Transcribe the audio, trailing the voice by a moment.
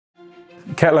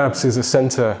QET Labs is a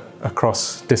centre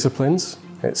across disciplines.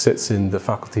 It sits in the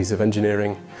faculties of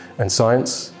engineering and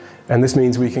science, and this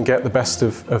means we can get the best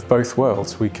of both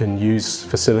worlds. We can use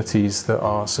facilities that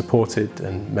are supported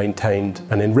and maintained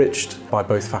and enriched by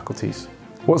both faculties.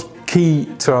 What's key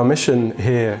to our mission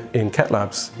here in QET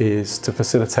Labs is to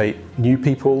facilitate new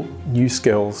people, new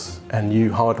skills and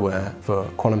new hardware for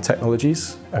quantum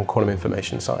technologies and quantum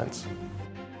information science.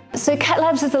 So QET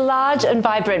Labs is a large and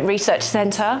vibrant research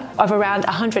centre of around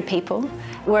 100 people.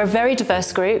 We're a very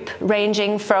diverse group,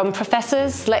 ranging from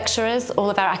professors, lecturers, all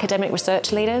of our academic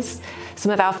research leaders, some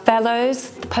of our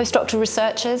fellows, postdoctoral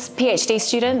researchers, PhD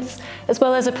students, as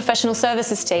well as a professional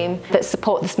services team that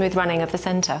support the smooth running of the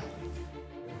centre.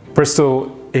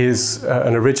 Bristol is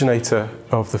an originator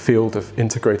of the field of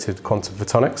integrated quantum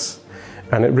photonics,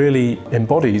 and it really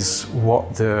embodies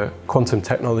what the quantum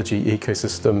technology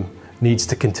ecosystem needs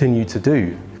to continue to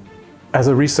do. As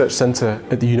a research centre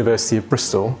at the University of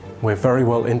Bristol, we're very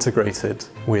well integrated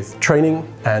with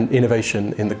training and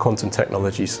innovation in the quantum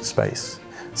technologies space.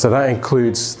 So that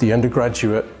includes the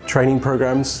undergraduate training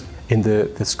programs in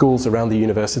the schools around the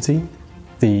university,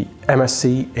 the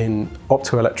MSc in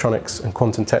optoelectronics and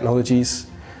quantum technologies,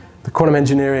 the Quantum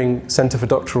Engineering Centre for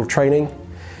Doctoral Training,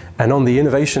 and on the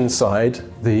innovation side,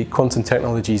 the Quantum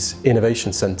Technologies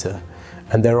Innovation Centre.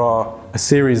 And there are a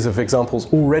series of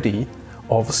examples already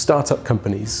of startup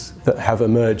companies that have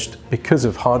emerged because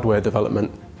of hardware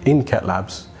development in QET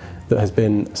Labs that has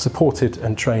been supported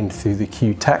and trained through the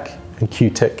QTech and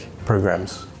QTIC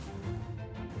programs.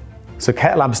 So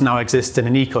QET Labs now exists in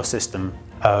an ecosystem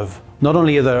of not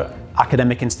only other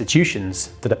academic institutions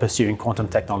that are pursuing quantum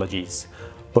technologies,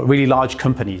 but really large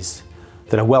companies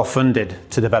that are well funded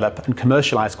to develop and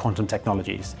commercialize quantum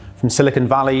technologies, from Silicon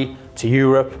Valley to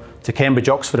Europe to Cambridge,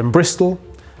 Oxford and Bristol,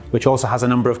 which also has a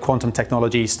number of quantum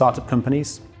technology startup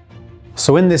companies.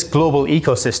 So in this global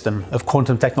ecosystem of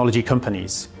quantum technology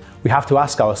companies, we have to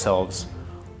ask ourselves,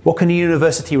 what can a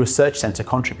university research centre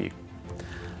contribute?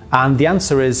 And the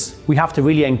answer is, we have to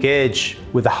really engage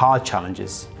with the hard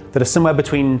challenges that are somewhere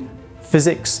between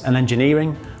physics and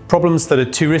engineering, problems that are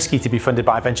too risky to be funded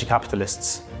by venture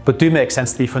capitalists, but do make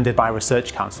sense to be funded by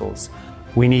research councils.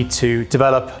 We need to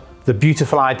develop the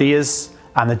beautiful ideas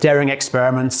and the daring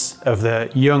experiments of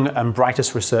the young and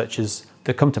brightest researchers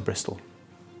that come to Bristol.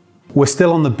 We're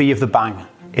still on the B of the bang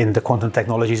in the quantum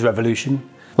technologies revolution.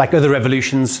 Like other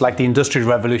revolutions, like the Industrial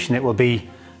Revolution, it will be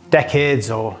decades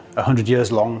or 100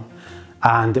 years long.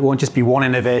 And it won't just be one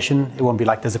innovation. It won't be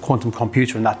like there's a quantum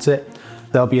computer and that's it.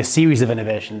 There'll be a series of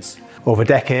innovations over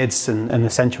decades and the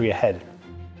century ahead.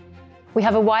 We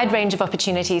have a wide range of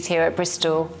opportunities here at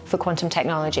Bristol for quantum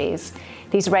technologies.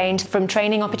 These range from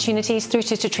training opportunities through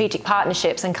to strategic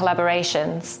partnerships and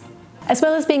collaborations. As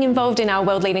well as being involved in our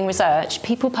world-leading research,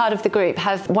 people part of the group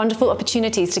have wonderful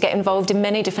opportunities to get involved in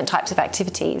many different types of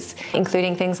activities,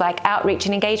 including things like outreach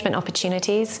and engagement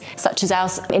opportunities, such as our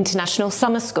international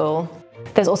summer school.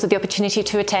 There's also the opportunity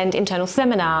to attend internal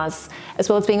seminars, as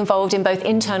well as being involved in both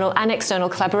internal and external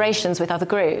collaborations with other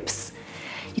groups.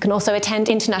 You can also attend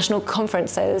international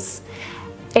conferences.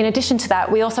 In addition to that,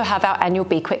 we also have our annual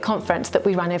BQET conference that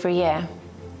we run every year.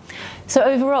 So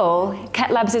overall, QET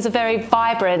Labs is a very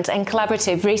vibrant and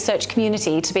collaborative research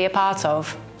community to be a part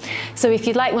of. So if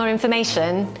you'd like more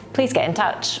information, please get in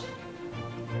touch.